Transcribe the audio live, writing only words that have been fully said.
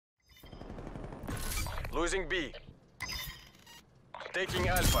Losing B. Taking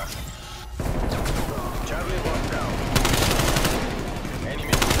Alpha. Charlie locked down.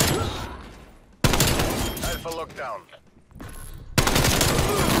 Enemy. Alpha locked down.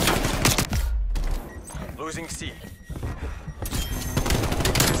 Losing C.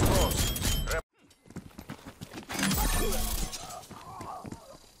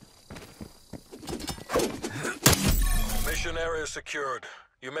 Mission area secured.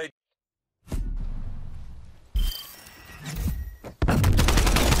 You may.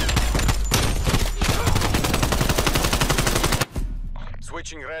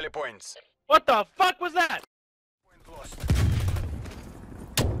 Switching rally points. What the fuck was that? Point lost.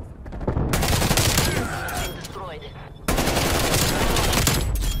 Destroyed.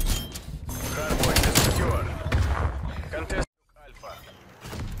 Rally point is secured. Contest Alpha.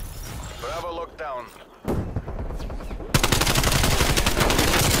 Bravo locked down.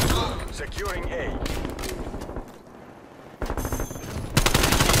 Securing A.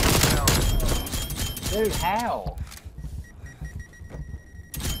 Dude, how?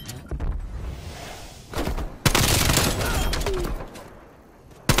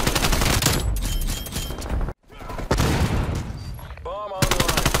 Bomb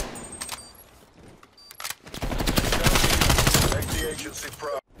online. Make the agency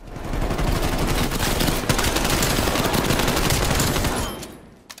proud.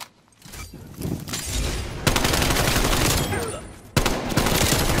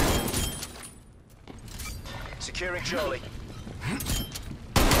 Securing Charlie.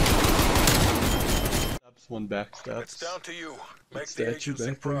 Steps, one back steps. It's down to you. Make the Statue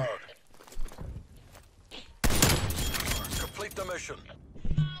agency back there. proud. Complete the mission.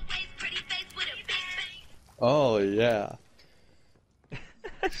 Oh yeah.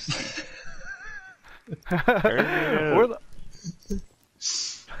 Where the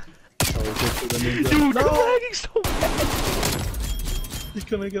Dude, no! Lagging so bad. He's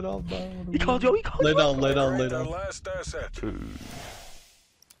gonna get all down. He called you. He called Lay you. down, lay down, lay Our down. last asset.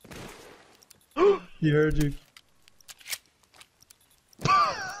 He heard you.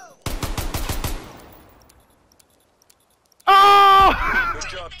 Oh! Good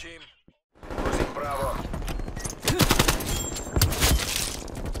job, team. Losing Bravo.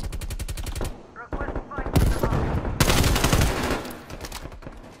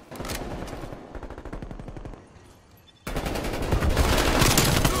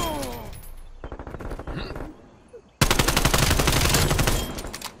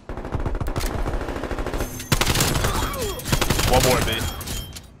 One more, B.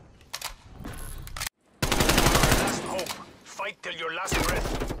 Last hope. Fight till your last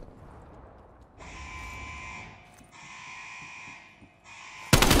breath.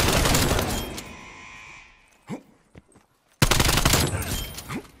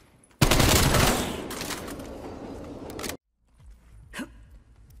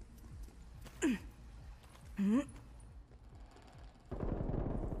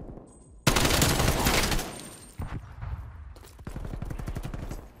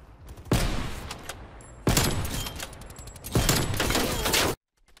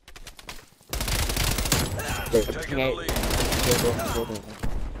 Taking the lead.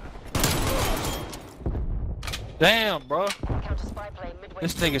 Damn, bro. Counter spy plane midway.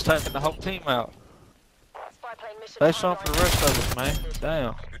 This nigga's taking the whole team out. Spy plane mission. Say something for the rest of us, man.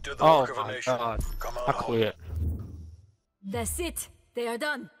 Damn. You did the Oh work of a my nation. god. Come on I home. quit. That's it. They are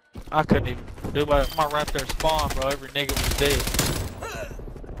done. I couldn't even do my Raptor spawn, bro. Every nigga was dead.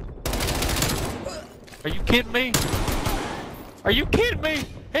 Are you kidding me? Are you kidding me?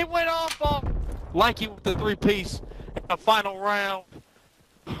 He went off on Lanky with the 3-piece in the final round.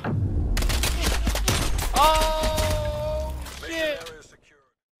 Oh Mission shit! area secured.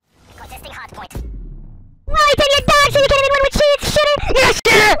 Contesting hard point. Right, then you're dog shit. You can't even win with cheats, shitter. You're a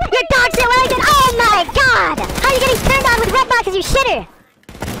shitter. You're dog shit, Wellington. Oh my god. How are you getting turned on with red boxes, you shitter?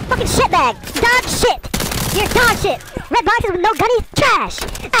 Fucking shitbag. Dog shit. You're dog shit. Red boxes with no gunny. Trash.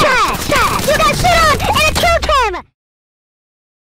 Trash. Trash. You got shit on. And